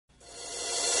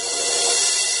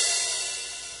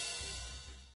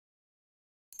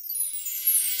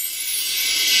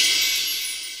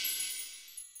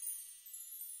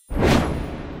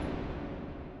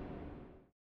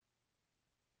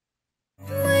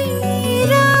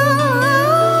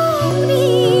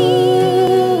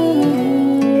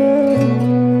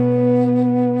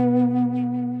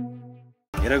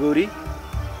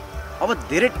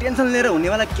धेरै टेन्सन लिएर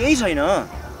हुनेवाला केही छैन।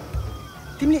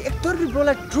 तिमीले एकतर्फी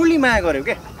ब्रोलाई ट्रुली माया गर्यौ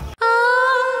के।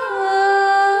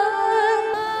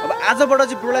 अब आजबाट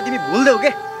चाहिँ ब्रोलाई तिमी भुल्देऊ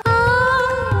के।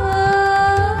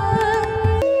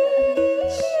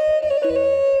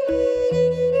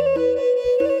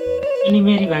 अनि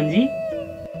मेरी भान्जी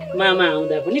मामा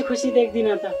आउँदा पनि खुसी देख्दिन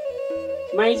त।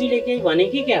 माइजूले केही भने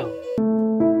कि क्या हो?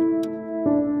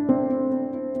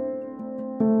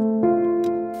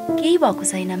 केही भएको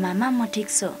छैन मामा, म ठिक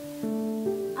छु।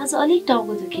 आज अलिक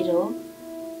टाउको दुखेर हो,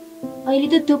 अहिले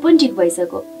त त्यो पनि ठिक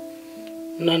भइसक्यो।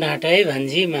 नडाट है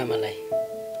भान्जी मामालाई।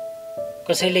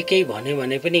 कसैले केही भन्यो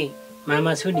भने पनि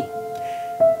मामा छु नि।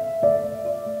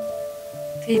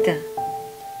 त्यही त,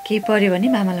 केही पर्यो भने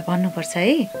मामालाई भन्नुपर्छ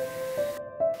है।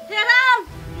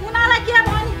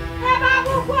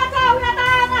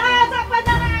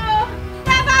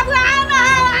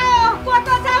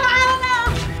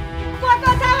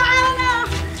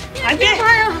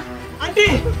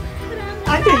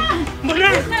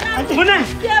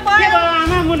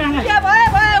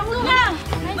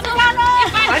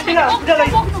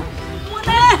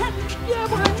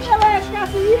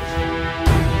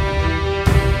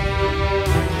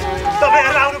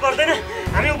 तपाईहरु आउनु पर्दैन,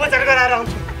 हामी उपचार गराएर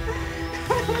आउँछौँ।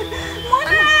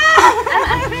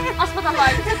 अस्पताल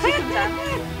लैजाऊ, ठिक हुन्छ।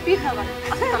 पिर नगर,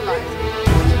 अस्पताल लैजाऊ।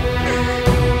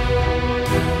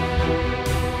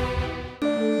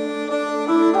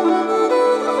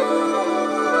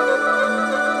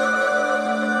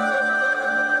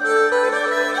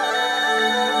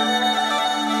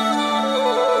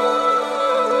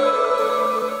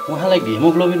 उहाँलाई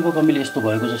हेमोग्लोबिनको कमीले यस्तो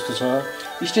भएको जस्तो छ।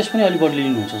 स्ट्रेस पनि अलि बढी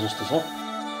लिनुहुन्छ जस्तो छ।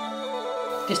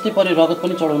 त्यस्तै परे रगत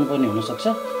पनि चढाउनु पर्ने हुनसक्छ।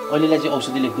 अहिलेलाई चाहिँ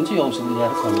औषधि लेखिदिन्छु, यो औषधि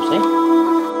ल्याएर खुवाउनुहोस् है।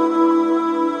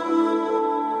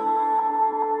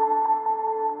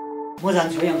 म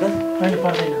जान्छु है अङ्कल। होइन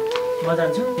पर्दैन, म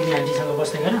जान्छु। तिमी आन्टीसँग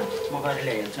बस्दै गर, म गएर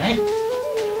ल्याइहाल्छु है।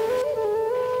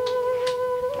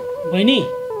 बहिनी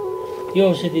यो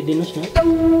औषधि दिनुहोस् न।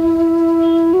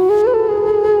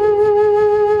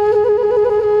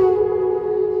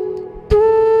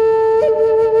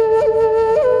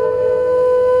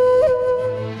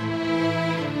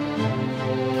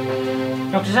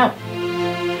 डाक्टर साहब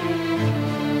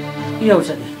यो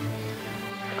औषधि।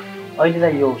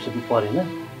 अहिलेलाई यो औषधि परेन।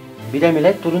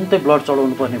 बिरामीलाई तुरुन्तै ब्लड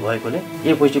चढाउनु पर्ने भएकोले ए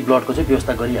पोजिटिभ ब्लडको चाहिँ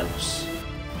व्यवस्था गरिहाल्नुहोस्।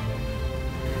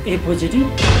 ए पोजिटिभ?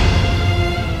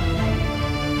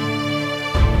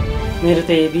 मेरो त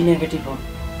एबी नेगेटिभ हो।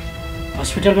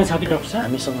 हस्पिटलमा छ कि डाक्टर साहब?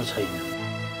 हामीसँग छैन।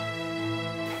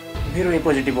 मेरो ए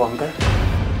पोजिटिभ हो अङ्कल।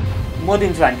 म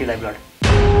दिन्छु आन्टीलाई ब्लड।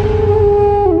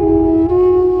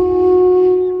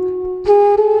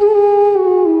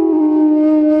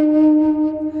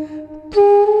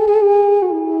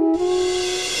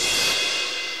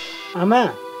 आमा,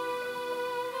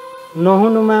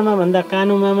 नहुनु मामा भन्दा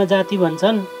कानु मामा जाति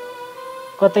भन्छन्।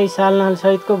 कतै सालनाल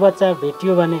सहितको बच्चा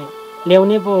भेटियो भने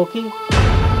ल्याउने पो हो कि?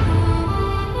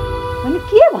 अनि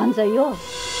के भन्छ यो?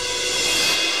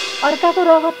 अर्काको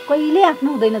रगत कहिले आफ्नो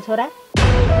हुँदैन छोरा।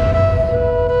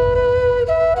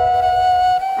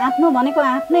 आफ्नो भनेको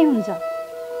आफ्नै हुन्छ।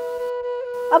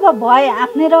 अब भए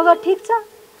आफ्नै रगत ठिक छ,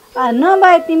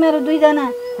 नभए तिमीहरू दुईजना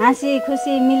हाँसी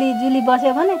खुसी मिलिजुली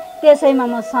बस्यो भने त्यसैमा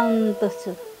म सन्तोष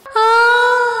छु।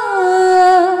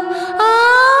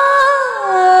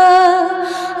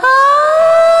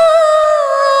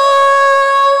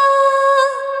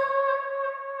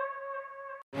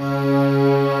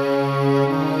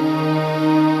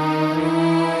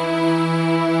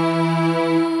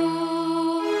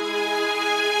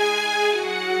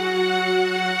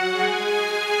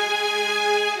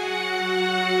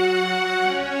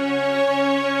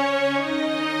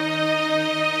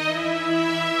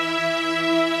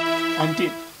 आन्टी,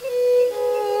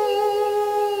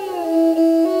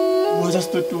 म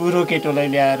जस्तो टुरो केटोलाई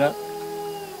ल्याएर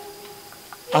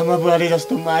आमा बुवाले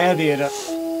जस्तो माया दिएर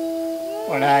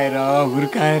पढाएर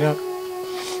हुर्काएर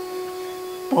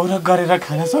पौरख गरेर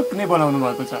खान सक्ने बनाउनु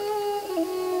भएको छ।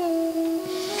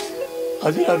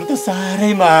 हजुरहरू त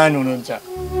साह्रै महान हुनुहुन्छ।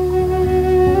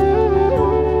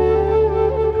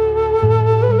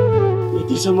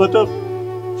 यतिसम्म त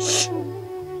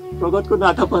रगतको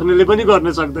नाता पर्नेले पनि गर्न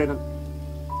सक्दैन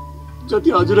जति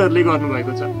हजुरहरूले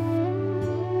गर्नुभएको छ।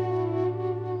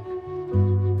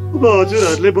 अब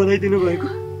हजुरहरूले बनाइदिनु भएको,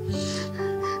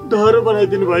 डर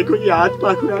बनाइदिनु भएको यी हात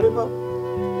पाखुराले म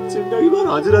जिन्दगीभर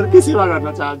हजुरहरूकै सेवा गर्न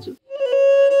चाहन्छु।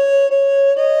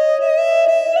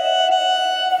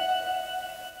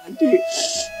 आन्टी,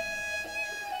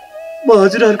 म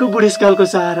हजुरहरूको बुढेसकालको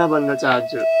सहारा बन्न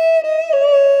चाहन्छु।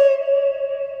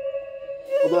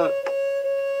 अब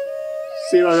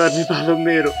सेवा गर्ने पालो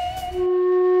मेरो।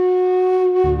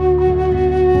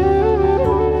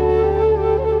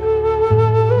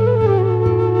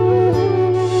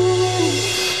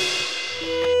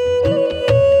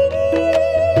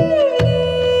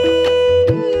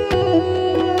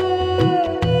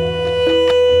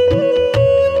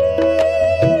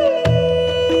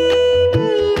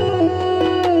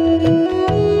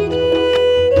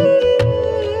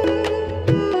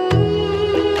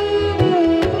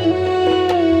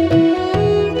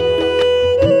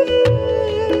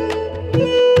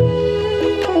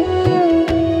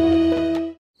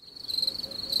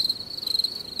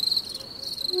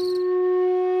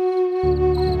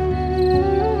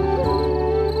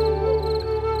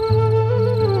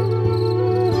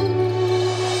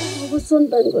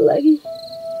 सन्तानको लागि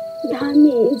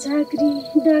धामी झाँक्री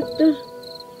डाक्टर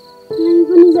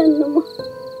पनि जान्न म।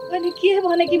 अनि के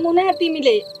भने कि मुना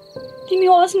तिमीले? तिमी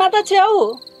होसमा त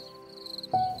छेउ?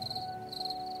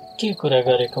 के कुरा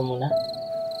गरेको मुना?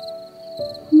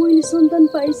 मैले सन्तान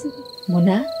पाइसकेँ।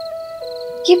 मुना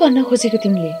के भन्न खोजेको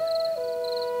तिमीले?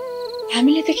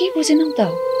 हामीले त के बुझेनौ त?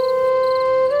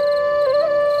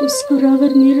 उसको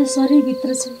रगत मेरो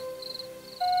शरीरभित्र छ।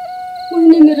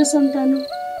 उनी मेरो सन्तान हो।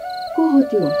 को हो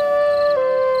त्यो?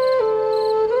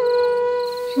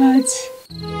 राज।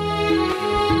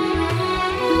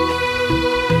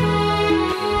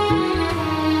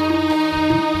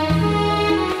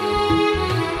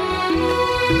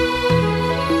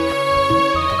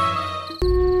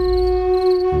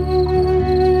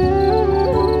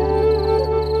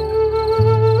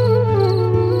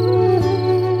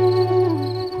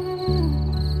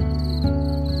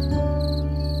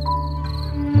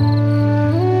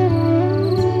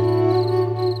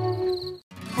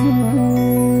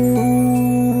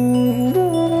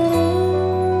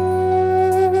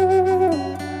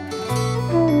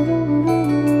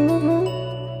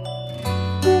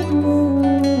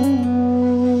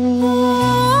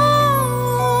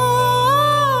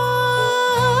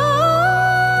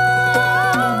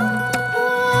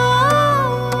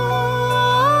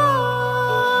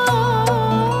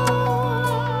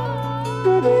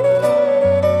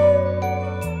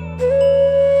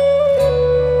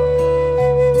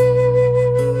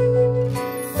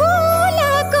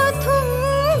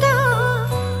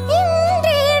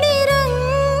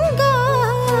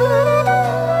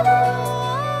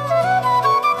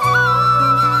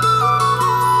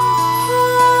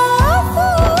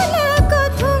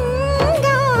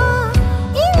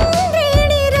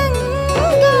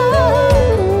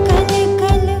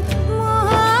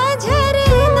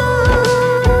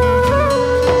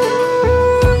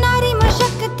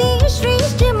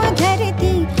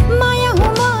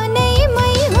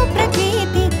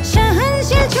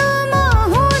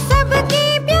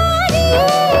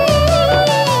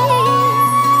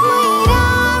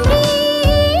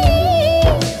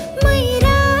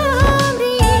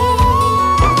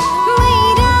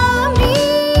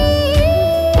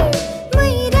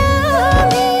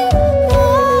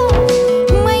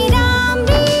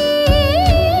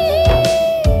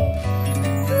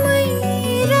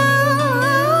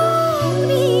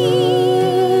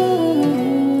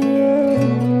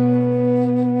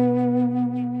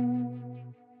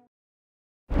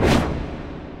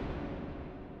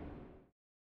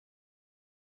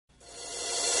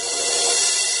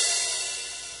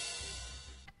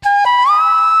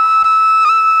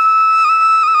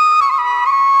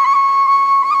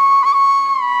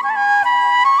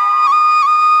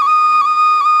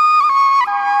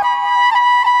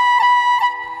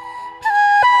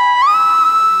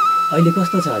 अहिले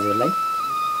कस्तो छ हजुरलाई?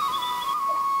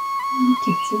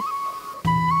 ठिक छ।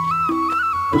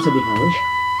 औषधि खानुहोस्।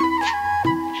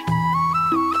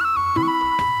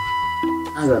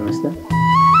 गर्नुहोस् त।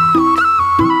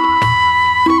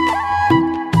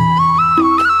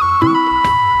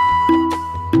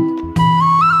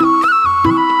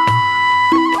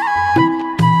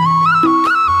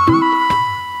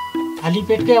 खाली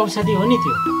पेटकै औषधि हो नि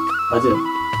त्यो? हजुर,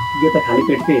 यो त खाली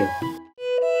पेटकै हो।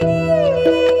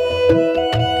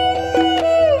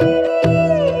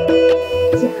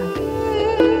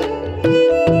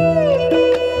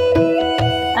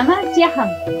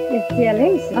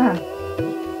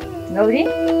 गौरी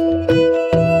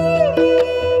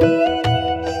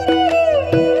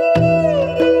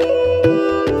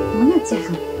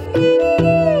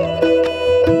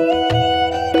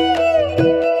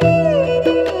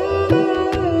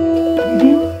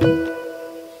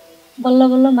बल्ल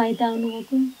बल्ल माइत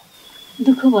आउनुभएको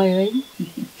दुःख भयो है?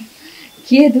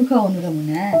 के दुःख हुनु र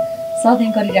मुना,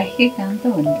 सधैँ गरिराखेकै काम त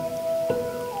हो नि।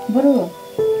 बरु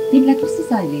तिमीलाई कस्तो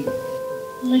छ अहिले?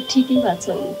 मलाई ठिकै भएको छ।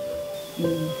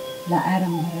 ल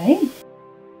आराम गर है,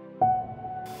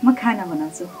 म खाना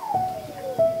बनाउँछु।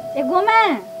 ए गोमा,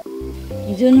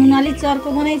 हिजो नुन अलिक चर्को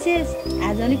बनाइछेस्,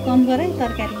 आज अलिक कम गर है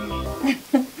तरकारी।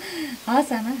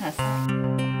 हस् आमा हस्।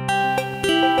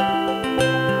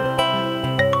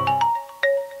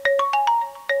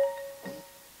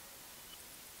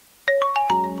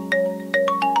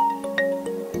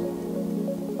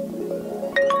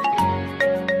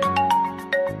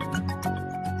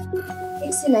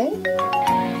 एकछिन है।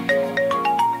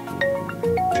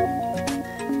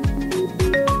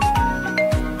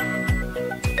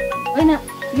 होइन,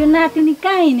 यो नातिनी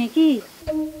कहाँ हिँड्ने कि?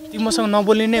 तिमीसँग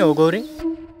नबोल्ने नै हो गौरी।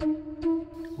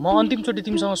 म अन्तिमचोटि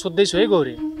तिमीसँग सोध्दैछु है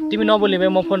गौरी, तिमी नबोल्ने भए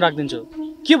म फोन राखिदिन्छु।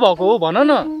 के भएको हो भन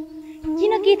न।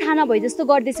 किन के केही थाहा नभए जस्तो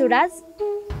गर्दैछौ राज।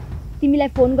 तिमीलाई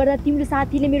फोन गर्दा तिम्रो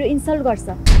साथीले मेरो इन्सल्ट गर्छ।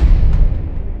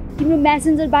 तिम्रो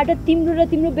मेसेन्जरबाट तिम्रो र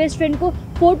तिम्रो बेस्ट फ्रेन्डको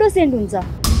फोटो सेन्ड हुन्छ।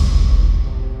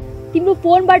 तिम्रो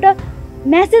फोनबाट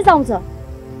मेसेज आउँछ।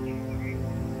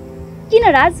 किन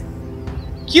राज?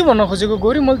 के भन्न खोजेको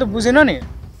गौरी? मैले त बुझेन नि।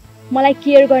 मलाई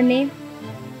केयर गर्ने,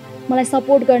 मलाई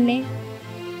सपोर्ट गर्ने,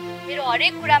 मेरो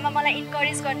हरेक कुरामा मलाई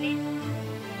इन्करेज गर्ने,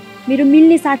 मेरो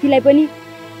मिल्ने साथीलाई पनि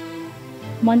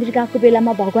मन्दिर गएको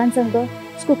बेलामा भगवानसँग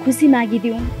उसको खुसी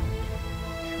मागिदिउँ,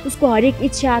 उसको हरेक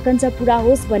इच्छा आकाङ्क्षा पुरा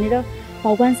होस् भनेर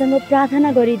भगवानसँग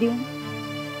प्रार्थना गरिदिउँ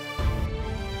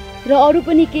र अरू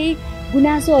पनि केही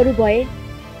गुनासोहरू भए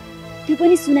त्यो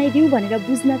पनि सुनाइदिउँ भनेर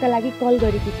बुझ्नका लागि कल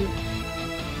गरेकी थिएँ।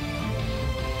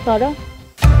 तर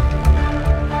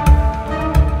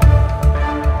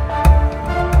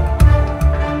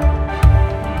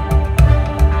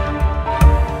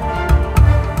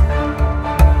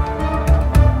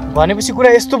भनेपछि कुरा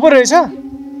यस्तो पो रहेछ।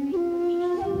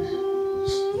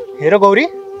 हेर गौरी,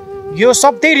 यो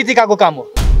सब त्यही रितिकाको काम हो।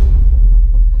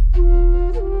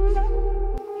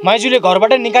 माइजूले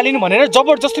घरबाट निकालिनु भनेर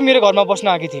जबरजस्ती मेरो घरमा बस्न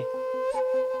आएकी थिए।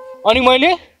 अनि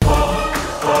मैले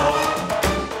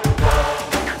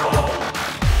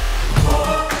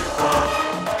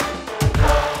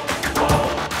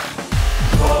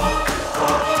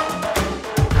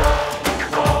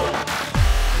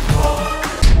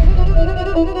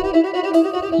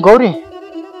गौरी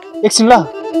एकछिन ल।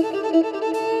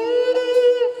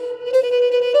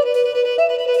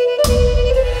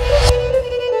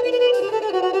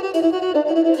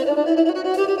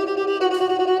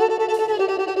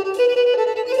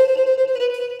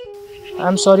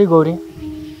 आइएम सरी गौरी,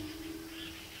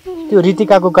 त्यो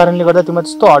रितिकाको कारणले गर्दा तिमीलाई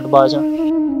त्यस्तो हट भएछ।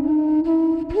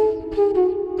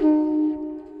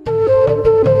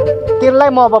 त्यसलाई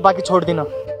म अब बाँकी छोड्दिनँ।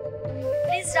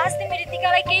 प्लिज राज, तिमी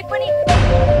रितिकालाई केही पनि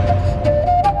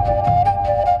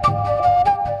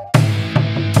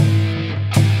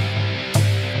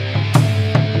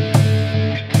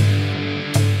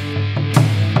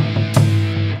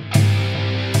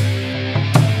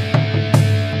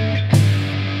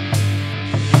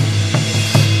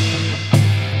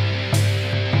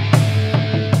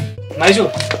माइजू,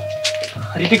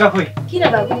 रितिका खोइ? किन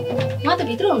बाबु, म त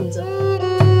भित्र हुनुहुन्छ।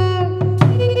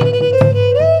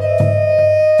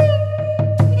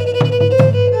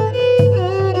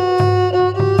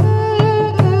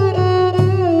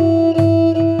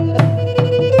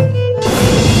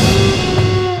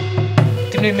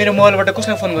 तिमीले मेरो मोबाइलबाट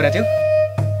कसलाई फोन गरेको थियौ?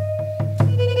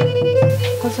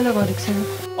 कसैलाई गरेको छैन।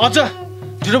 अझ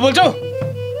झुटो बोल्छौ?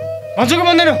 भन्छौ कि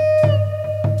भन्दैनौ?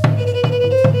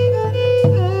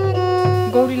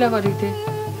 गौरीलाई गरेको थिएँ,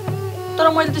 तर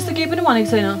मैले त्यस्तो केही पनि भनेको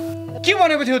छैन। के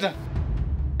भनेको थियो त?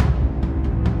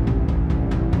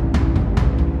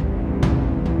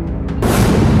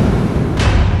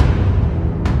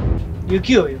 यो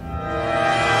के हो?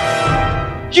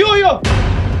 के हो यो?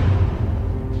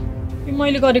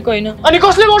 मैले गरेको होइन। अनि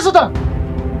कसले गर्छ त?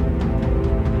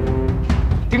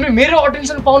 तिमीले मेरो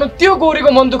अटेन्सन पाउन त्यो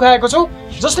गौरीको मन दुखाएको छौ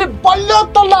जसले बल्ल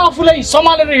तल्ल आफूलाई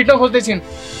सम्हालेर हिँड्न खोज्दैछिन्।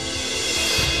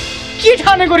 के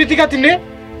ठानेको रितिका तिमीले?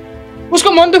 उसको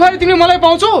मन दुखाएर तिमीले मलाई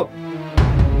पाउँछौ?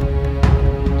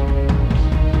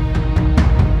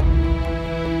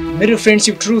 मेरो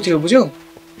फ्रेन्डसिप ट्रु थियो, बुझ्यौ?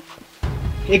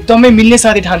 एकदमै मिल्ने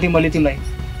साथी ठान्थे मैले तिमीलाई,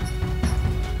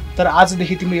 तर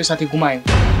आजदेखि तिमीले यो साथी गुमायौ।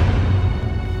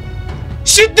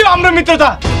 सिद्धि हाम्रो मित्रता।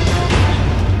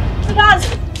 राज,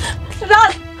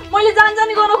 राज, मैले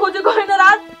जानी गर्न खोजेको होइन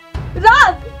राज।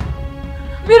 राज,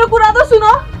 मेरो कुरा त सुन।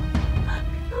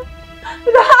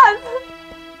 राज,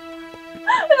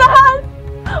 राज,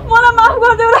 मलाई माफ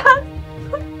गरिदेऊ राज।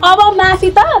 अब माफी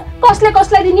त कसले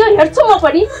कसलाई दिने हो हेर्छु म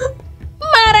पनि।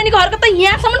 महारानीको हर्कत त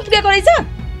यहाँसम्म पुगेको रहेछ।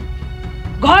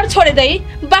 घर छोडेदै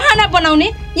बहाना बनाउने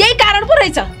यही कारण पो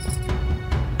रहेछ।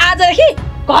 आजदेखि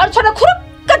घर छोडेर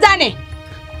खुरुक्क जाने।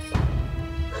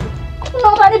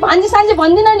 नगरी भान्जी सान्जी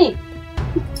भन्दिन नि,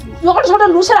 घर छोडेर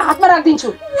लुसेर हातमा राखिदिन्छु।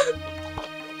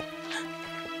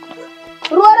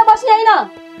 रोएर बस्ने होइन,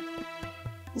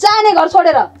 जाने घर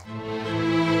छोडेर।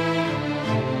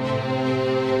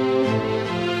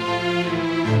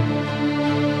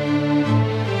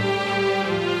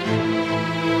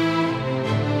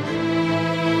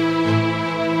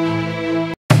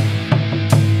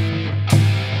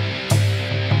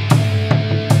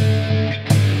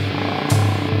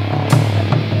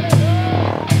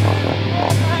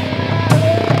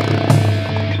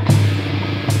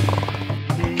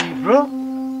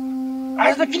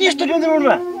 किन यस्तो टेन्सन?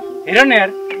 हेर न यार,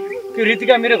 त्यो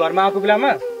रितिका मेरो घरमा आएको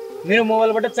बेलामा मेरो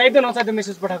मोबाइलबाट चाहिँदो नचाहिँदो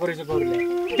मेसेज पठाएको रहेछ गौरीले।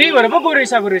 त्यही भएर पो गौरी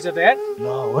रिसाएको रहेछ त यार। ल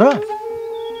हो र?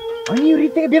 अनि यो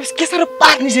रीतिका व्यवसाय के साह्रो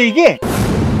पार्ने छ के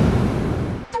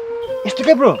यस्तो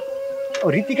के ब्रो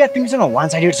रीतिका तिमीसँग वान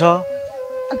साइडेड छ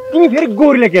अनि तिमी फेरि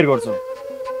गौरीलाई केयर गर्छौ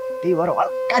त्यही भएर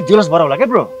हल्का जेलस भएर होला के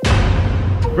ब्रो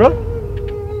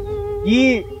यी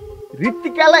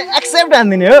रीतिकालाई एक्सेप्ट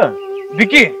हान्दिने हो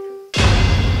बिक्की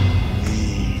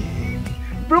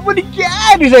ब्रो पनि क्या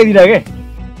रिसाइदिरा के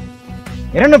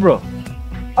हेर न ब्रो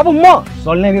अब म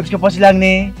सलिना वेब्सको पछि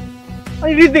लाग्ने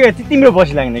अनि रीतिका तिम्रो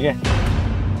पछि लाग्ने क्या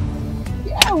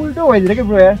उल्टो भइदिएर के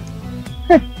ब्रो यार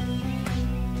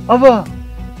अब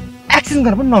एक्सन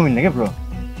गर्न पनि नमिल्ने क्या ब्रो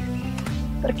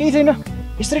तर केही छैन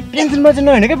यसरी टेन्सनमा चाहिँ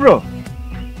नहेर्ने क्या ब्रो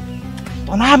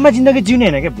तनावमा जिन्दगी जिउने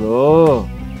होइन क्या ब्रो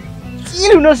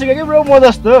चिल हुन सिक्यो क्या ब्रो म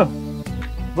जस्तो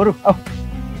बरु आऊ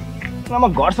म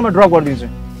घरसम्म ड्रप गरिदिन्छु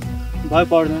भय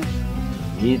पर्दैन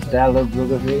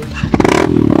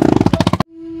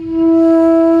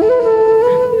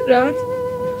राज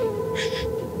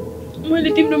मैले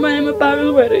तिम्रो मायामा पागल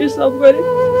भएर यो सब गरेँ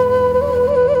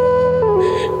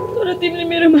तर तिमीले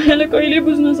मेरो मायालाई कहिले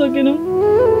बुझ्न सकेनौ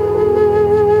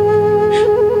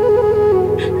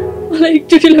मलाई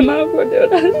एकचोटिलाई माफ गरिदेऊ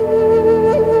राज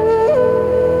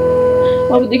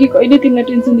अबदेखि कहिले तिमीलाई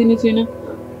टेन्सन दिने छैन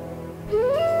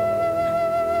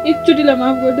एकचोटिलाई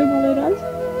माफ गरिदेऊ मलाई राज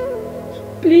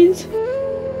प्लिज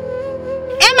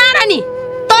ए महारानी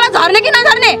तल झर्ने कि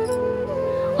नझर्ने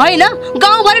होइन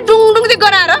गाउँभरि डुङडुङ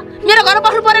गराएर मेरो घर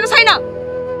बस्नु परेको छैन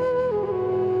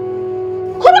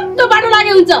खुरुक्क बाटो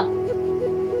लागे हुन्छ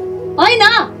होइन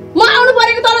म आउनु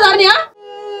परेको तल झर्ने हो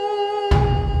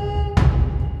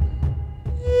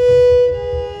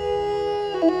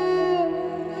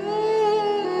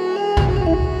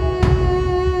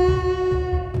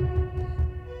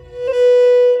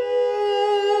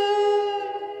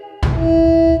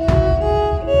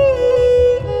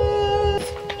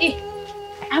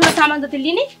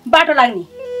लिने बाटो लाग्ने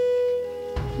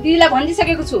दिदीलाई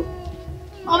भनिदिइसकेको छु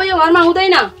अब यो घरमा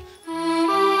हुँदैन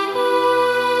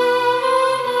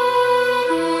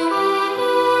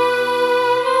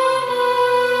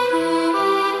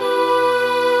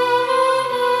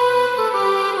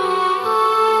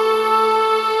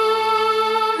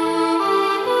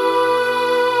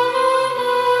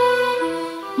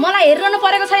मलाई हेरिरहनु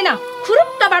परेको छैन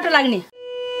खुरुक्क बाटो लाग्ने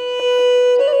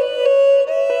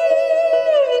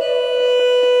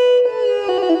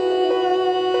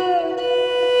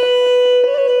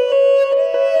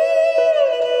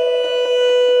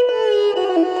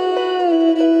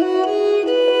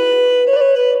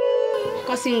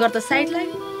सिंगर त साइड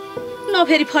लाग्यो न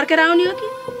फेरि फर्केर आउने हो कि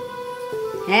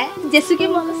हे जेसुकै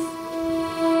मलस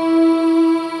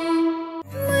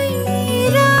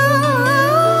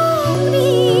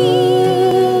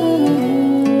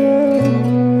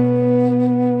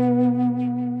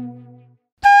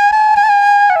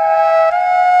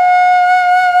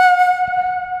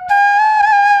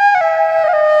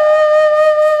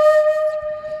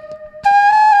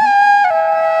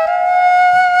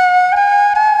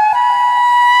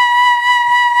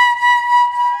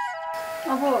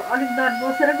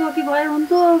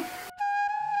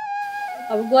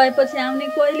गएपछि आउने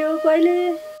कहिले हो कहिले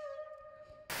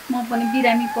म पनि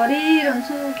बिरामी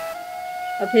परिरहन्छु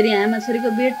अब फेरि आमा छोरीको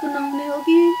बेड पो नहुने हो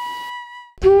कि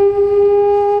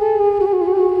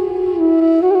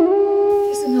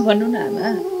त्यसो नभन्नु न आमा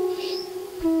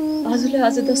हजुरलाई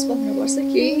अझ 10-15 वर्ष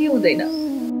केही हुँदैन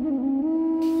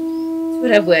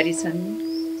छोरा बुहारी छन्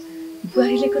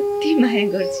बुहारीले कति माया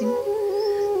गर्छिन्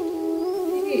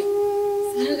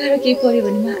साह्रो गाह्रो केही पर्यो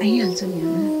भने म आइहाल्छु नि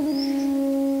आमा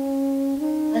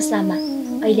सामा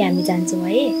अहिले हामी जान्छौँ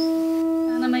है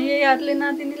खानामा यही हातले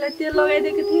नातिनीलाई तेल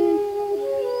लगाइदिएको थिएँ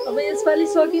अब यसपालि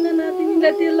सकिनँ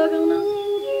नातिनीलाई तेल लगाउन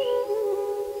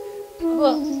अब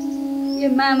यो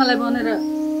मामालाई भनेर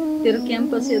तेरो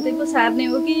क्याम्पस यतै पो सार्ने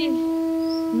हो कि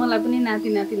मलाई पनि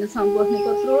नातिनासँग बस्ने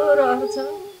कत्रो रहर छ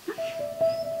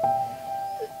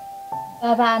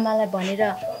बाबा आमालाई भनेर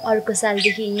अर्को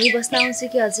सालदेखि यहीँ बस्न आउँछु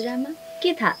कि हजुरआमा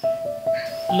के थाहा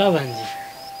ल भान्जी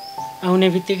आउने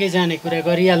बित्तिकै जाने कुरा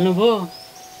गरिहाल्नु भयो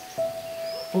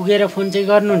पुगेर फोन चाहिँ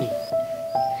गर्नु नि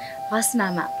हस्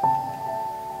मामा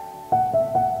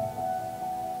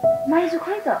माइजु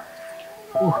खै त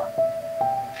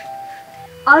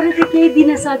अरू त केही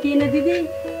दिन सकिएन दिदी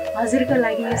हजुरको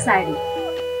लागि यो साडी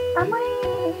आमै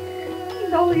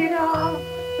दौडेर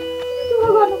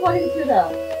गर्नु परेको थियो त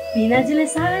भिनाजीले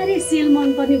साह्रै सेल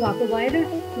मनपर्ने भएको भएर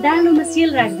डालोमा सेल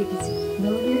राखिदिएको छु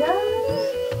दौडेर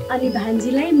अनि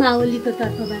भान्जीलाई माओलीको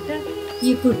तर्फबाट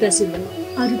यो कुर्ता सिलाउनु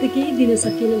अरू त केही दिन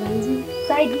सकिएन भान्जी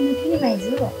साइड दिनु किन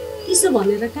भाइजू त्यसो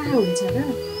भनेर कहाँ हुन्छ र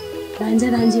भान्जा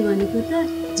भान्जी भनेको त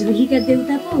झोलीका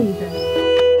देउता पो हुन् त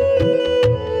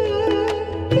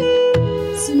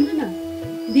सुन्नु न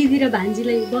दिदी र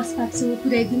भान्जीलाई बस पार्कसम्म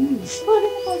पुर्याइदिनु नि।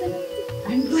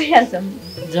 हामी गइहाल्छौँ।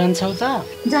 जान्छौ त?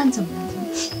 जान्छौँ।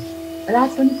 रात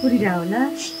पनि पुरिरह होला।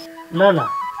 ल ल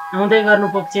आउँदै गर्नु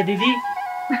पक्ष दिदी।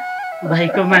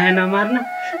 भाइको माया नमार्न।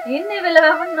 हिँड्ने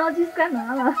बेलामा पनि नजिस्का न।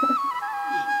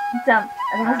 जाम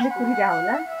राजले पुरिरह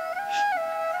होला।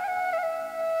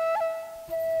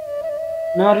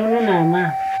 नरुनु न आमा।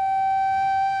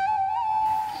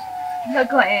 ल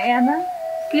गएँ आमा,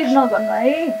 पिर नगर्नु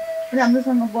है,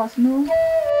 राम्रोसँग बस्नु।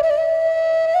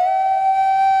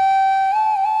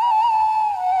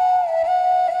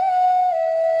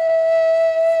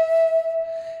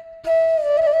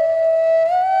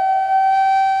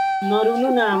 नरुनु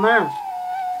न आमा।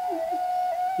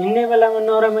 हिँड्ने बेलामा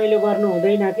नरमाइलो गर्नु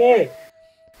हुँदैन के।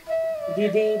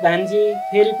 दिदी भान्जी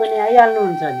फेरि पनि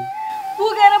आइहाल्नुहुन्छ नि।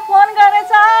 पुगेर फोन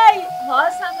गरेछ है।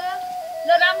 हस् आमा, ल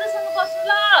राम्रोसँग बस्नु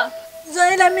ल।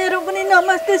 जयलाई मेरो पनि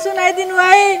नमस्ते सुनाइदिनु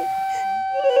है।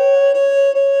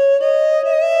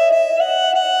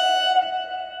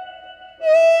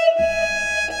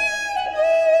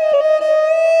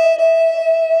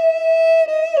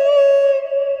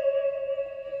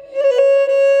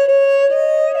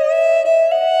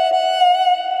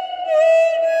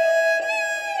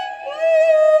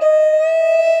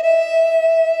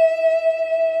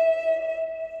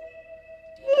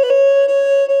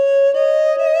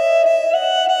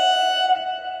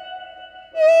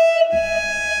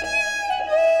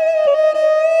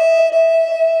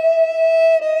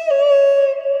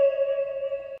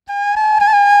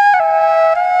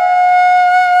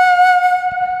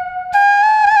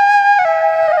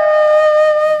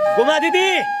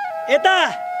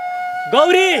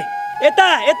 गौरी यता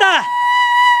यता।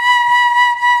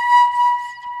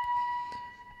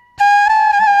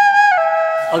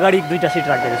 अगाडि 2टा सिट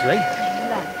राखेको छु है।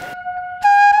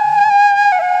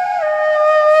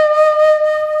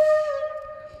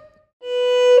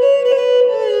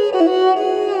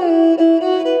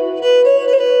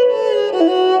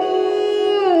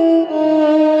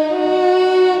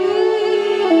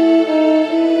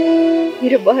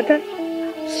 मेरो बहदा,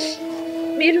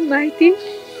 मेरो माइती,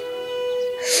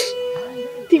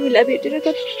 तिमीलाई भेटेर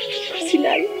कति खुसी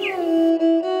लाग्यो।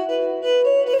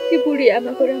 त्यो बुढी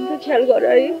आमाको राम्रो ख्याल गर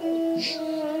है।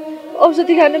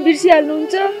 औषधि खान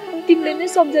बिर्सिहाल्नुहुन्छ, तिमीले नै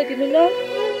सम्झाइदिनु ल।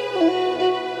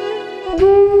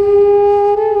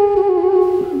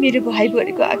 मेरो भाइ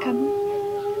भरेको आँखामा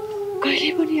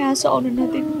कहिले पनि आँसु आउन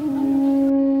नदिनु।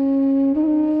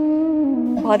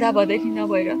 भदा भदैनी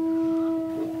नभएर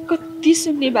कति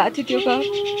सुन्ने भएको थियो त्यो काम।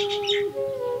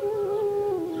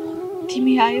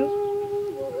 तिमी आयो,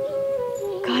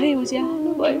 घरै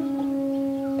उज्यालो भयो।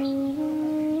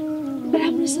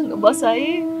 राम्रोसँग बस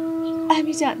है,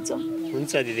 हामी जान्छौँ।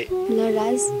 हुन्छ दिदी। ल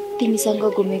राज, तिमीसँग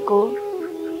घुमेको,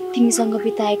 तिमीसँग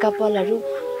बिताएका पलहरू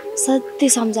सधैँ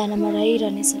सम्झनामा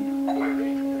रहिरहनेछन्।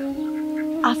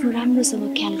 आफ्नो राम्रोसँग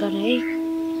ख्याल गर है,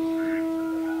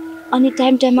 अनि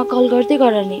टाइम टाइममा कल गर्दै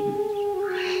गर नि।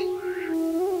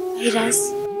 राज।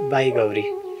 बाई गौरी।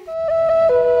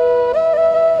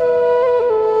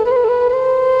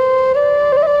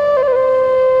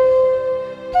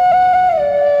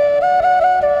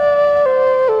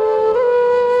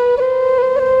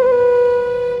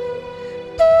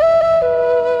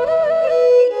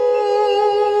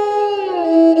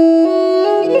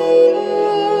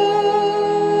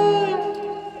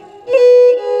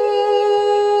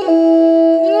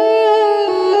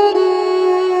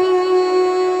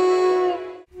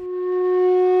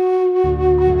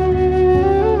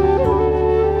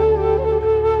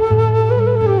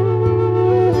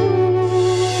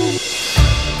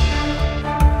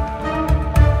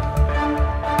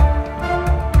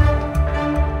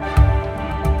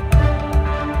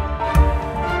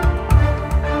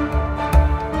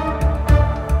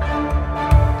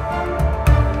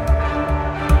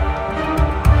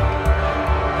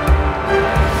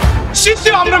 सिद्धि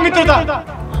हाम्रो मित्रता।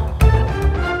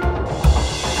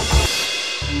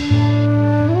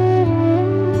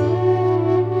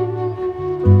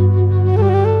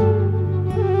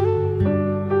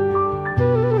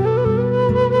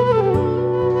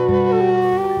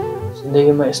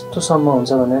 जिन्दगीमा यस्तोसम्म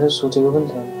हुन्छ भनेर सोचेको पनि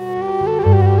थिएन।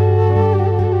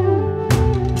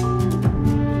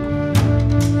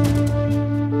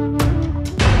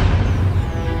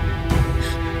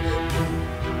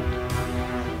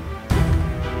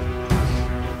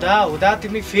 हुँदा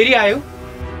तिमी फेरि आयौ।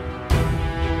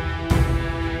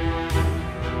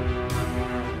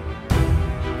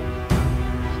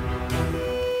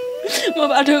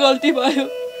 मबाट गल्ती भयो।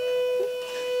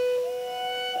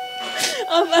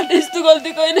 अबबाट यस्तो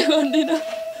गल्ती कहिले गर्दिनँ।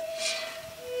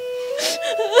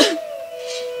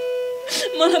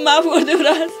 म मलाई माफ गरिदेऊ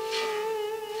राज।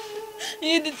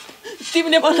 यदि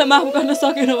तिमीले मलाई माफ गर्न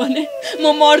सकेन भने म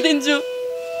मर्दिन्छु।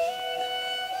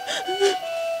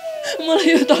 मलाई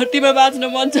यो धरतीमा बाँच्न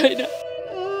मन छैन।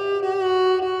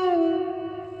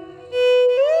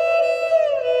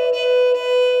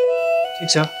 ठिक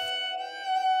छ,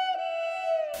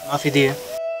 माफी दिए,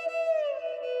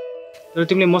 तर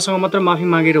तिमीले मसँग मात्र माफी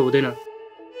मागेर हुँदैन,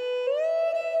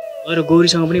 गएर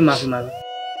गौरीसँग पनि माफी माग।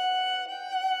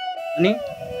 अनि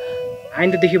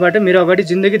आइन्दादेखिबाट मेरो अगाडि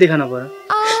जिन्दगी देखाउन पर्यो।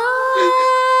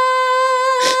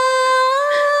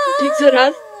 ठिक छ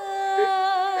राज,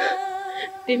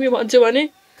 तिमी भन्छौ भने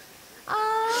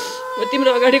म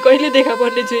तिम्रो अगाडि कहिले देखा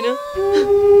पर्ने छुइनँ।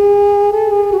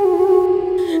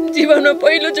 जीवनमा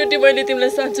पहिलोचोटि मैले तिमीलाई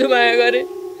साँचो माया गरेँ।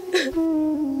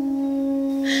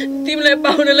 तिमीलाई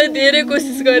पाउनलाई धेरै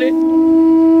कोसिस गरेँ,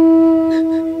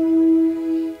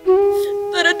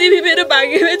 तर तिमी मेरो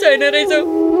भाग्यमै छैन रहेछौ।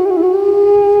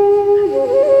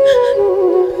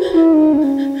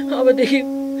 अबदेखि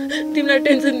तिमीलाई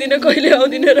टेन्सन दिन कहिले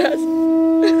आउँदिन राज।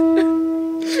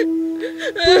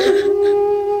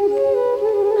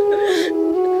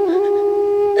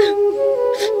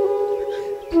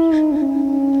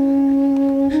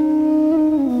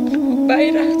 बाई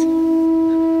राज।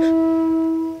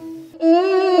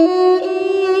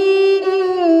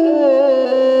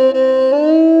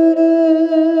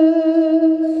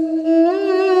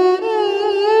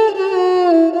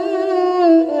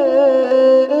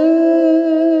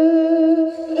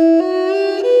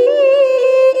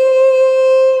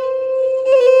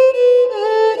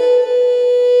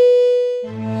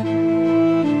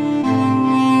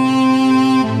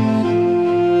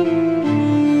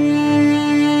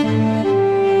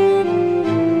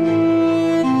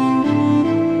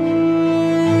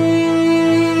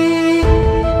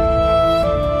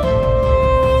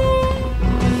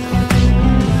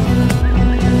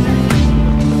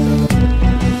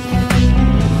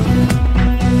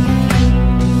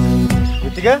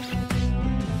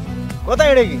 कता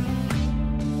हिँडेकी?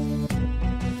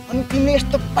 अनि तिमीले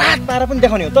यस्तो पात पारा पनि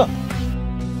देखाउने हो त?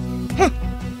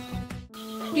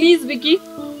 प्लिज बिकी,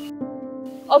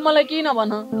 अब मलाई केही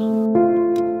नभन।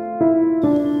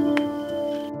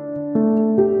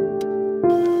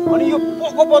 अनि यो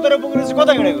पोको पतेर पुग्ने चाहिँ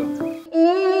कता हिँडेको?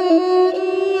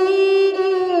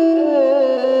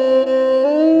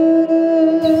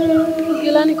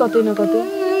 पुगेला नि कतै न कतै।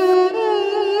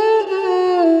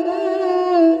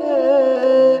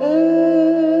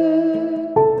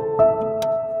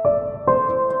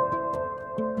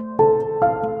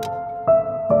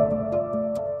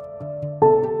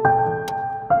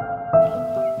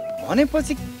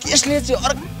 भनेपछि केसले चाहिँ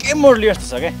अर्कै मोड लियो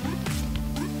जस्तो छ क्या।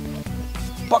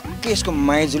 पक्कै यसको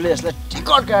माइजूले यसलाई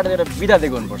टिकट काटिदिएर बिदा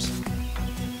दिएको हुनुपर्छ।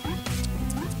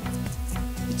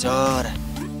 बिचरा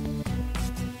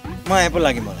माया पो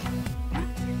लाग्यो मलाई।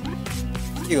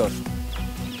 के गर्नु,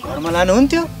 घरमा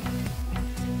लानुहुन्थ्यो।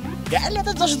 गाडीले त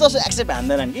जसो तसो एक्सेप्ट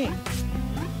हान्दैनन् कि।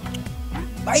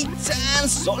 बाई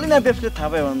चान्स सलिना बेब्सले थाहा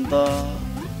पायो भने त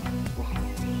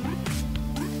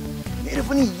मेरो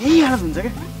पनि यही हालत हुन्छ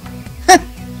क्या।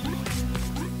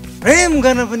 प्रेम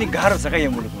गर्न पनि गाह्रो छ क्या यो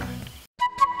मुलुकमा।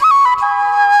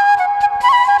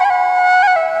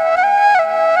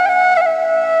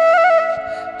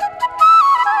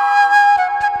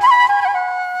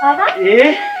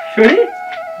 ए छोरी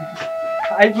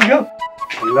आइपुग्यो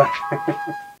ल।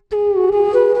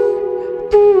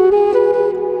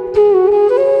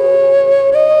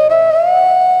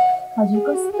 हजुर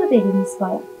कस्तो धेरै मिस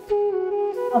भयो।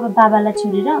 अब बाबालाई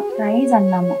छोडेर कहीँ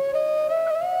जान्न म।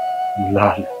 ल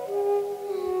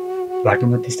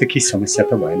बाटोमा त्यस्तो के समस्या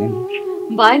त भएन नि?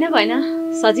 भएन,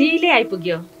 सजिलै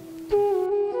आइपुग्यो।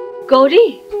 गौरी,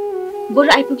 बरु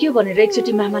आइपुग्यो भनेर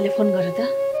एकचोटि मामाले फोन गर त।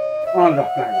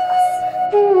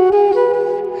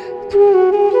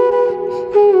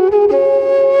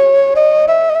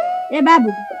 ए बाबु,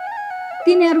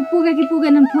 तिनीहरू पुगे कि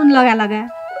पुगेनन् फोन लगा।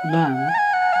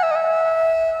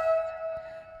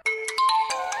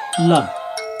 ल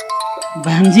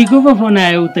भान्जीको पो फोन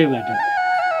आयो उतैबाट।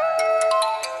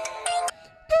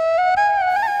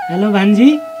 हेलो भान्जी।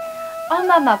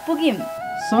 मामा पुग्यौँ।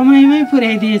 समयमै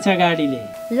पुर्याइदिएछ गाडीले।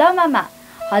 ल मामा,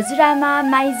 हजुरआमा,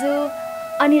 माइजू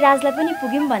अनि राजलाई पनि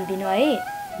पुग्यौँ भनिदिनु है।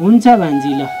 हुन्छ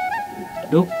भान्जी, ल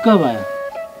ढुक्क भयो।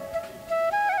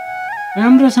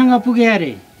 राम्रोसँग पुगे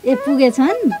अरे। ए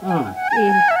पुगेछन्? ए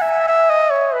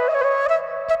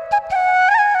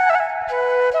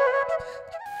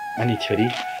अनि छोरी,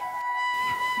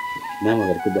 मामा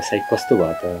घरको बसाइ कस्तो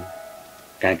भयो त?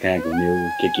 कहाँ घुम्यौ,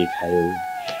 के खायौ?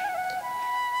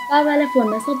 बाबालाई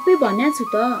फोनमा सबै भनेको छु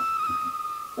त।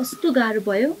 कस्तो गाह्रो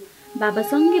भयो,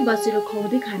 बाबासँगै बसेर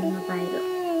खुवाउँदै खान नपाएर।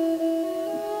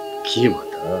 के भयो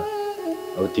त?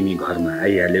 अब तिमी घरमा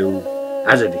आइहाल्यौ,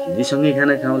 आजदेखि नि सँगै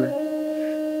खाना खाउँला।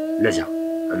 ल जाऊ,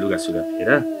 लुगा सुगा फेर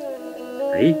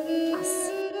है।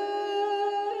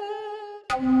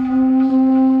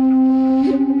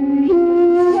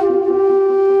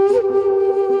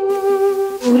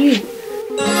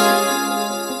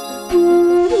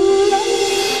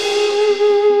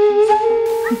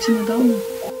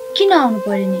 किन आउनु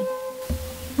पर्यो नि?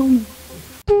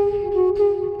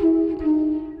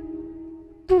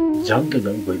 जाउँ त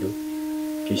जाउँ गइदो,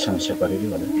 केही समस्या पऱ्यो कि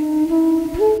होला।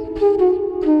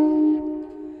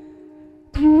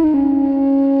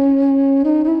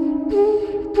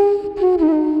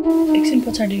 एकछिन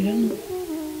पछाडि हेर न।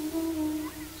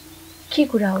 के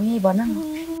कुरा हो यही भन न।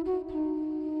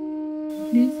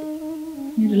 प्लिज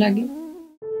मेरो लागि।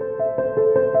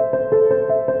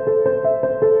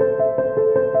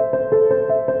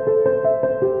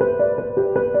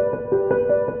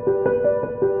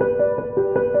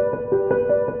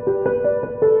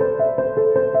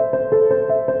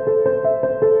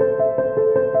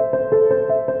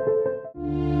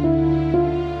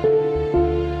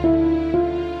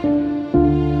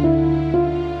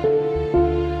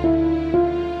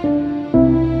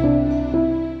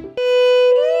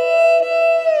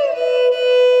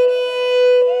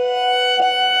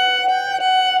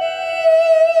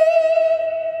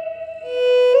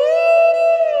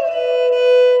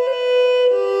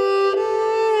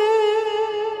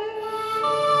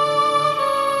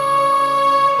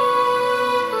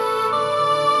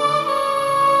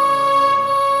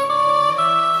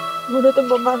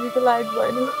 माफीको लायक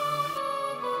भएन।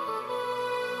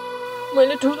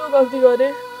 मैले ठुलो गल्ती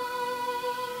गरेँ।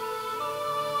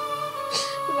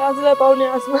 राजुलाई पाउने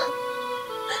आशमा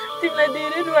तिमीलाई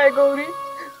धेरै रुवाए गौरी।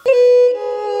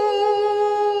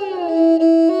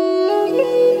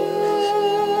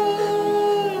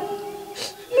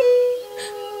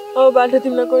 अबबाट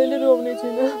तिमीलाई कहिले रोक्ने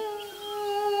छुइनँ।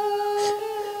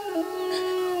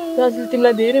 राजुले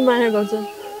तिमीलाई धेरै माया गर्छ।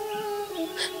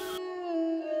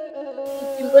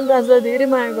 राजुलाई धेरै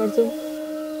माया गर्छौ।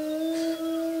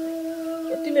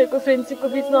 तिमीहरूको फ्रेन्डसिपको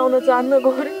बिचमा आउन चाहन्न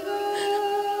गौरी।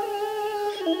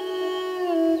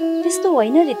 त्यस्तो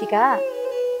होइन रितिका।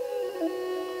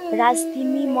 राज,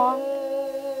 तिमी, म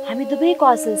हामी दुवैको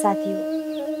असल साथी हो।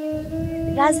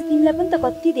 राज तिमीलाई पनि त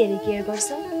कति धेरै केयर गर्छ।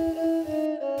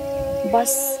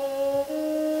 बस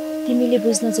तिमीले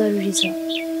बुझ्न जरुरी छ।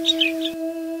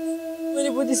 मैले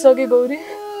बुझिसकेँ गौरी।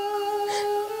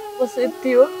 बस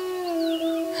यति हो।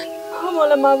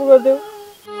 मलाई माफ गरिदेऊ।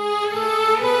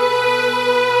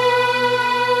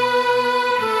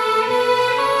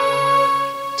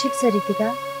 ठिक छ रितिका,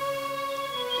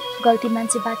 गल्ती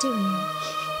मान्छेबाटै हुने हो।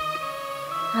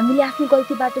 हामीले आफ्नो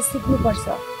गल्तीबाट सिक्नुपर्छ।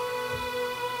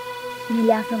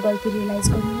 तिमीले आफ्नो गल्ती रियलाइज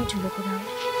गर्नु नै ठुलो कुरा हो।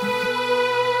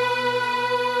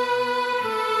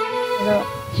 र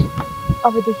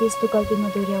अबदेखि यस्तो गल्ती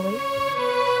नदोहोऱ्याऊ है।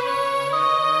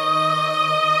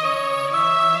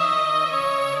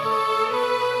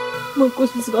 म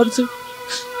कोसिस गर्छु।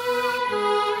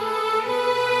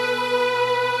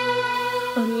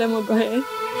 अरूलाई म गएँ।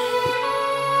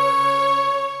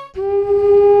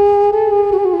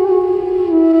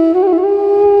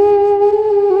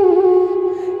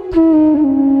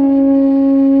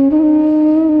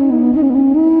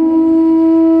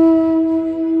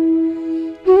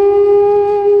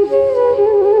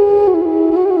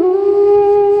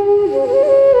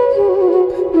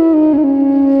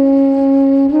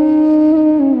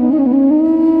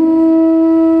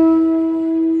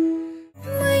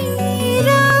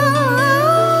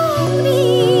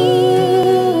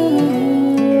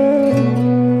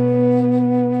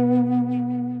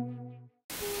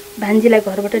 भान्जीलाई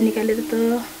घरबाट निकालेर त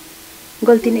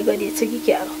गल्ती नै गरिएछ कि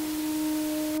क्या हो।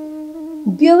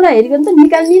 बेउरा हेरिकन त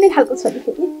निकाल्ने खालको छ नि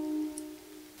फेरि।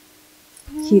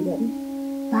 के गर्ने,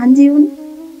 भान्जी हुन्।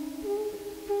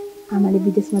 आमाले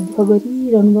विदेशमा दुःख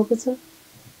गरिरहनु भएको छ।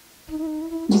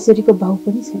 बिचरीको बाउ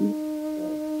पनि छैन।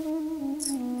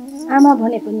 आमा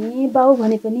भने पनि बाउ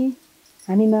भने पनि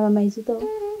हामी मामा माइजू त हो।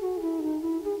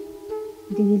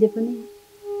 दिदीले पनि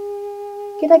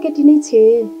केटाकेटी नै छे,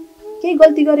 केही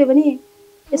गल्ती गर्यो भने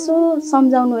यसो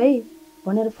सम्झाउनु है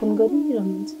भनेर फोन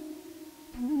गरिरहनुहुन्छ।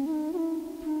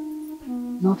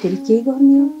 न फेरि केही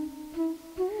गर्ने हो,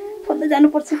 खोज्दै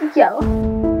जानुपर्छ कि क्या हो।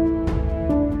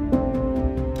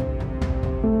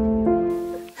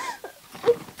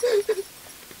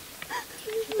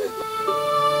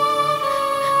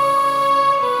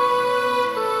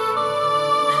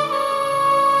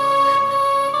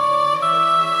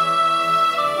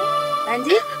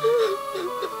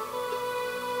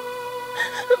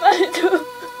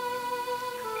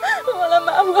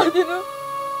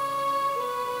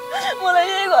 मलाई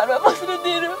यही घरमा बस्नु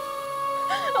दिनु।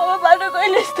 अब बाटो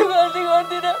कहिले यस्तो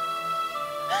गर्दिन।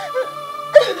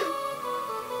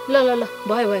 ल ल ल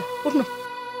भयो भयो उठ्नु।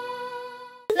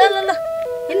 ल ल ल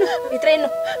हिँड्नु भित्र हिँड्नु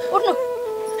उठ्नु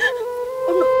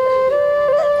उठ्नु।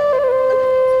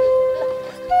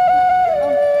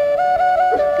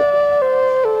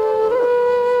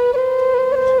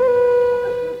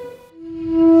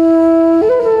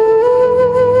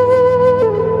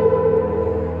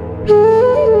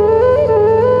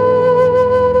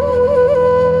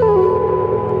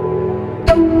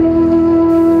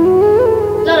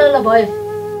 भयो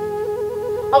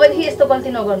अबदेखि यस्तो गल्ती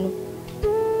नगर्नु।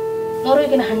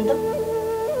 नरोइकन खानु त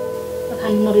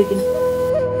खानु नरोइकन।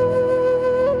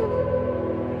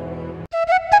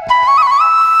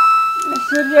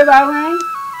 सूर्य भगवान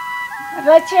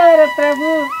रक्षा गर प्रभु।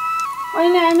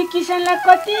 होइन हामी किसानलाई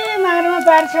कति मारमा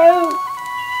पार्छौँ।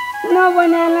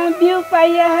 नबनाला बिउ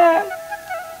पाइया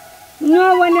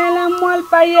नबनाला मल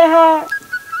पाइया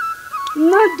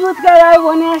न दुधका गाई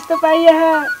भने जस्तो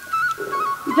पाइया।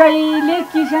 जहिले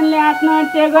किसानले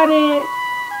आत्महत्या गरे,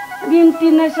 ऋण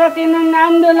तिर्न सकेनन्,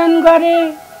 आन्दोलन गरे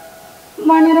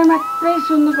भनेर मात्रै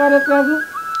सुन्नु पर्यो प्रभु।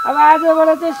 अब आजबाट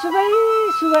चाहिँ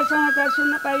शुभ समाचार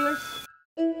सुन्न पाइयोस्।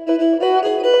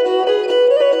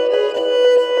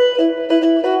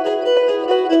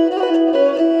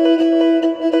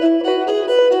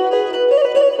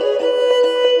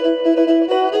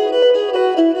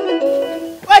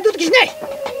 दुध खिच्ने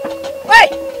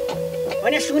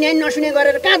भने सुने नसुने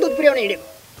गरेर कहाँ दुध पुर्याउने हिँडेको?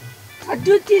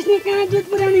 दुध खिच्ने कहाँ दुध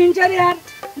पुर्याउने हिँड्छ अरे यार।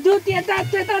 दुध यता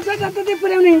जताततै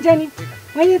पुर्याउने हिँड्छ नि।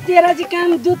 मैले तेरा चाहिँ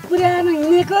काम दुध पुर्याएर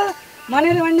हिँडेको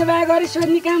भनेर भन्ने भए गरी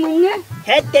सोध्ने काम होइन।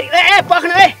 हे तेरी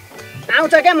पख्न है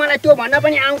आउँछ क्या मलाई त्यो भन्न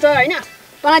पनि आउँछ होइन।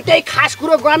 तँलाई त्यही खास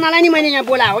कुरो गर्नलाई नि मैले यहाँ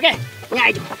बोलाएको क्या। यहाँ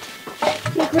आइज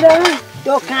के कुरा हो?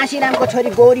 त्यो काशीरामको छोरी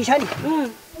गौरी छ नि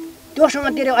त्योसँग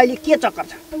तेरो अहिले के चक्कर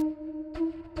छ?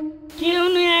 के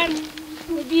हुनु यार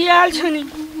बिहाल छ नि।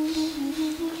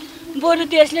 बरु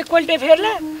त्यसले कोल्टे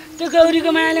फेर्ला त्यो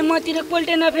गौरीको मायाले मतिर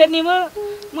कोल्टे नफेर्ने भयो।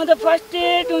 म त फर्स्ट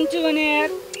एड हुन्छु भने यार।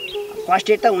 फर्स्ट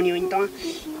एड त हुने हो नि त।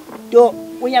 त्यो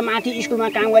उया माथि स्कुलमा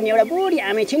काम गर्ने एउटा बुढी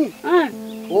आमे छिन्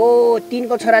हो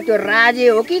तिनको छोरा त्यो राजे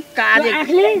हो कि काजे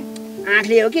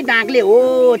आँखले हो कि डाँकले हो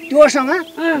त्योसँग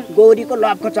गौरीको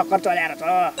लभको चक्कर चलाएर छ।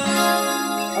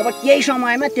 अब केही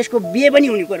समयमा त्यसको बिहे पनि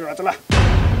हुने कुरो रहेछ। ल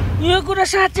यो कुरा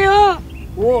साँच्चै हो?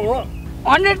 हो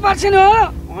 100% हो।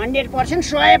 100%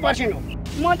 100% हो।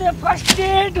 म त फर्स्ट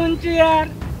एड हुन्छु यार।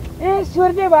 ए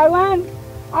सूर्य भगवान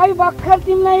अहिले भर्खर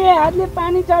तिमीलाई यो हातले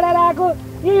पानी चढाएर आएको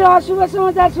यही अशुभ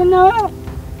समाचार सुन्न हो?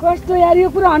 कस्तो यार यो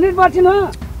कुरा 100% हो?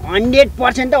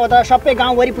 100% त हो त। सबै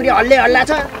गाउँभरि पुरै हल्ले हल्ला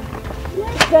छ।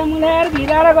 मलाई यार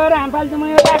भिराएर गएर हामफाल्छु म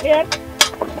यो राखेँ यार।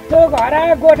 त्यो घर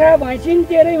गोठा भैँसी नि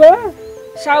तेरै भयो।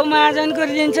 साउ महाजनको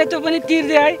ऋण छ त्यो पनि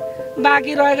तिर्दे है।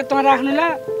 बाँकी रहेको तँ राख्नु ल।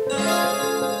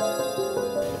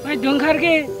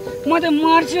 ढुङ्खर्के म त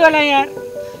मर्छु होला यार।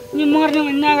 यो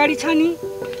मर्नुभन्दा अगाडि छ नि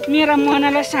मेरा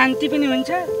मनलाई शान्ति पनि हुन्छ।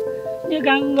 यो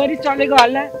गाउँभरि चलेको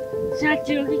हल्ला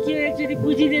साँच्ची हो कि के एकचोटि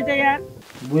बुझिदिए त यार।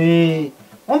 बुई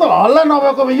अन्त हल्ला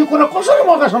नभएको भए यो कुरा कसरी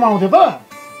मौकासम्म आउँथ्यो त?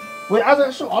 बुई आज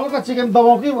यसो हल्का चिकन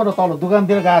दबाउ कि भनेर तल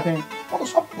दोकानतिर गएको थिएँ। अब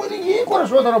सबैले यही कुरा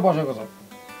सोधेर बसेको छ।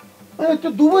 अनि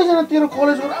त्यो दुवैजना तेरो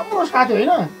कलेजको राम्रो साथी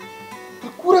होइन? त्यो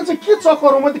कुरा चाहिँ के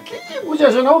चक्कर हो? मैले के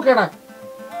बुझेको छैन हौ केटा।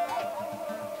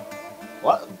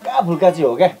 हल्का फुल्का चाहिँ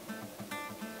हो क्या।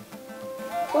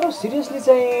 तर सिरियसली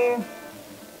चाहिँ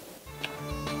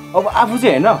अब आफू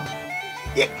चाहिँ होइन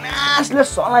एकनासले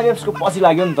सना वेब्सको पछि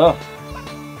लाग्यो नि त।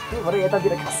 त्यही भएर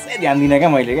यतातिर खासै ध्यान दिनँ क्या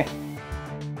मैले क्या।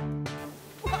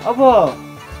 अब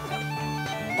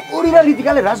गौरी र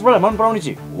रितिकाले राजब्रोलाई मन पराउने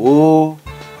चाहिँ हो।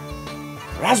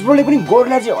 राजब्रोले पनि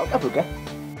गौरीलाई चाहिँ हल्का फुल्का।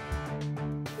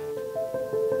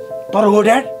 तर हो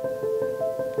ड्याड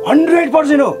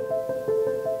 100% हो।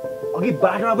 अघि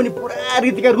बाटोमा पनि पुरा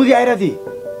रितिका रुदी आइरहेको थिए।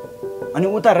 अनि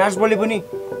उता राजब्रोले पनि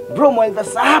ब्रो मैले त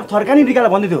साफ थर्का नि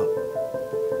रितिकालाई भन्दै थियो।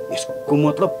 यसको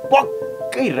मतलब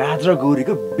पक्कै राज र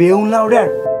गौरीको बेहुला हो ड्याड।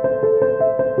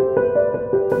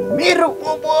 मेरो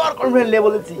ओभर कन्फिडेन्स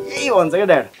लेभल चाहिँ यही भन्छ क्या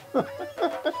ड्याड।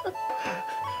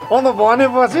 अन्त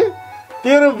भनेपछि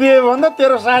तेरो बिहे भन्दा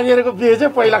तेरो साथीहरूको बिहे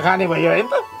चाहिँ पहिला खाने भयो होइन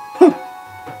त?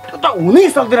 त्यो त हुनै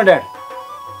सक्दैन ड्याड।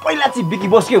 पहिला चाहिँ बिकी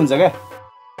बस्कै हुन्छ क्या।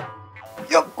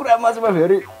 यो कुरामा चाहिँ म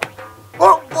फेरि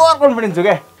ओभर कन्फिडेन्स छु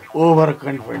क्या। Over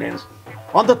confidence.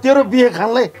 अन्त तेरो बिहे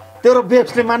खानलाई तेरो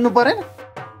बेब्सले मान्नु परेन?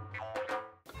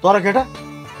 तर केटा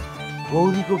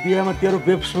गौरीको बिहेमा तेरो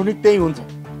बेब्स पनि त्यही हुन्छ।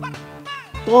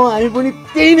 त हामी पनि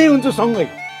त्यही नै हुन्छौँ सँगै।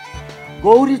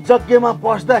 गौरी यज्ञमा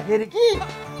बस्दाखेरि कि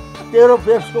तेरो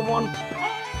बेब्सको मन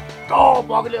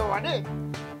बग्ल्यो भने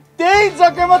त्यही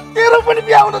यज्ञमा तेरो पनि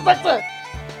बिहे हुन सक्छ।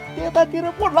 यतातिर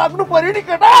पो लाग्नु पर्यो नि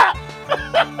केटा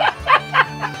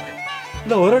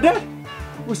ल हो र ड्या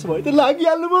उसो भए त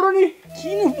लागिहाल्नु पर्यो नि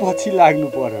किन पछि लाग्नु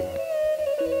पर्यो र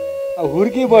अब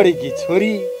हुर्के बढेकी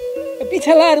छोरी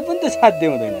पिछालाहरू पनि त साथ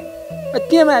देउँदैन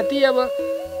त्यो माथि अब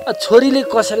छोरीले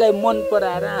कसैलाई मन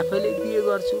पराएर आफैले बिहे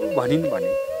गर्छु भनिन्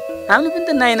भने हामीले पनि त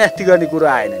नाइनास्ती गर्ने कुरो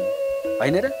आएन नि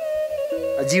होइन र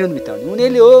जीवन बिताउने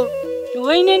उनीहरूले हो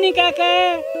होइन नि काका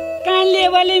कहाँ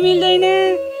लेबले मिल्दैन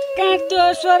कहाँ त्यो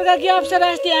स्वर्गकी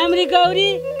अप्सरास्ती हाम्री गौरी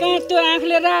कहाँ त्यो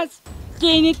आँखले राज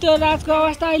केही नि त्यो राजको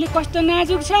अवस्था अहिले कस्तो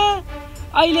नाजुक छ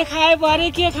अहिले खाए भरे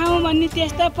के खाउँ भन्ने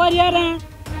त्यस्ता परिहारा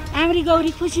हाम्री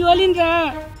गौरी खुसी होलिन् र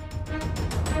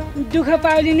दुःख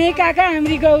पाउलिन् है काका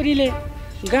हाम्री गौरीले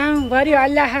गाउँभरि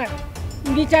हल्ला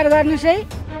विचार गर्नुहोस् है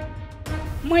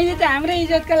मैले त हाम्रो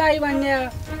इज्जतको लागि भन्ने हो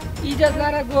इज्जत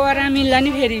गरेर गोरा मिल्ला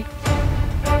नि फेरि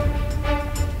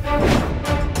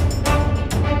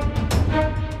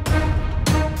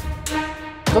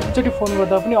जतिचोटि फोन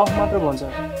गर्दा पनि अफ मात्र भन्छ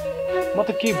म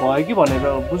त के भयो कि भनेर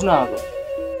बुझ्न आएको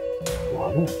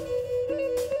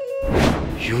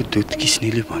यो दुध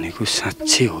किस्नेले भनेको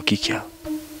साँच्चै हो कि क्या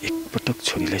एकपटक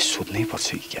छोरीलाई सोध्नै पर्छ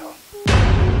कि क्या हो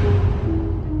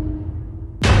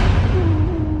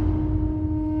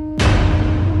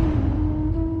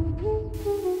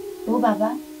हो बाबा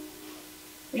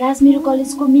राज मेरो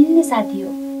कलेजको मिल्ने साथी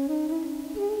हो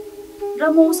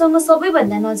र म उसँग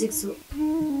सबैभन्दा नजिक छु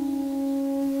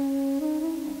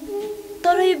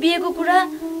तर यो बिहेको कुरा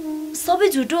सबै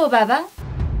झुटो हो बाबा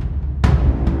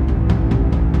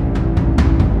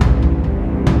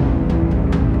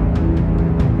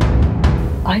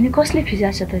होइन कसले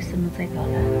फिजाछ त यस्तो नचाहिँदा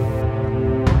होला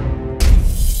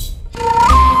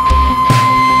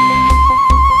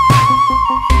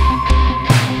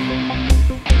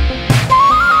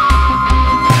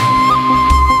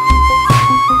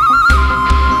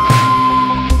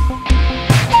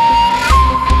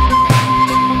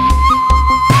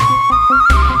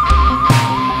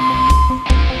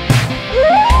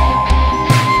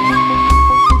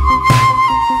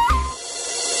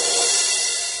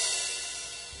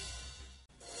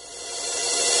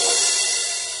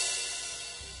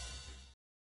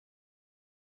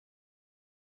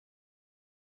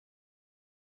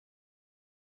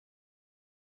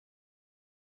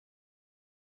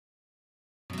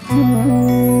Mm-hmm.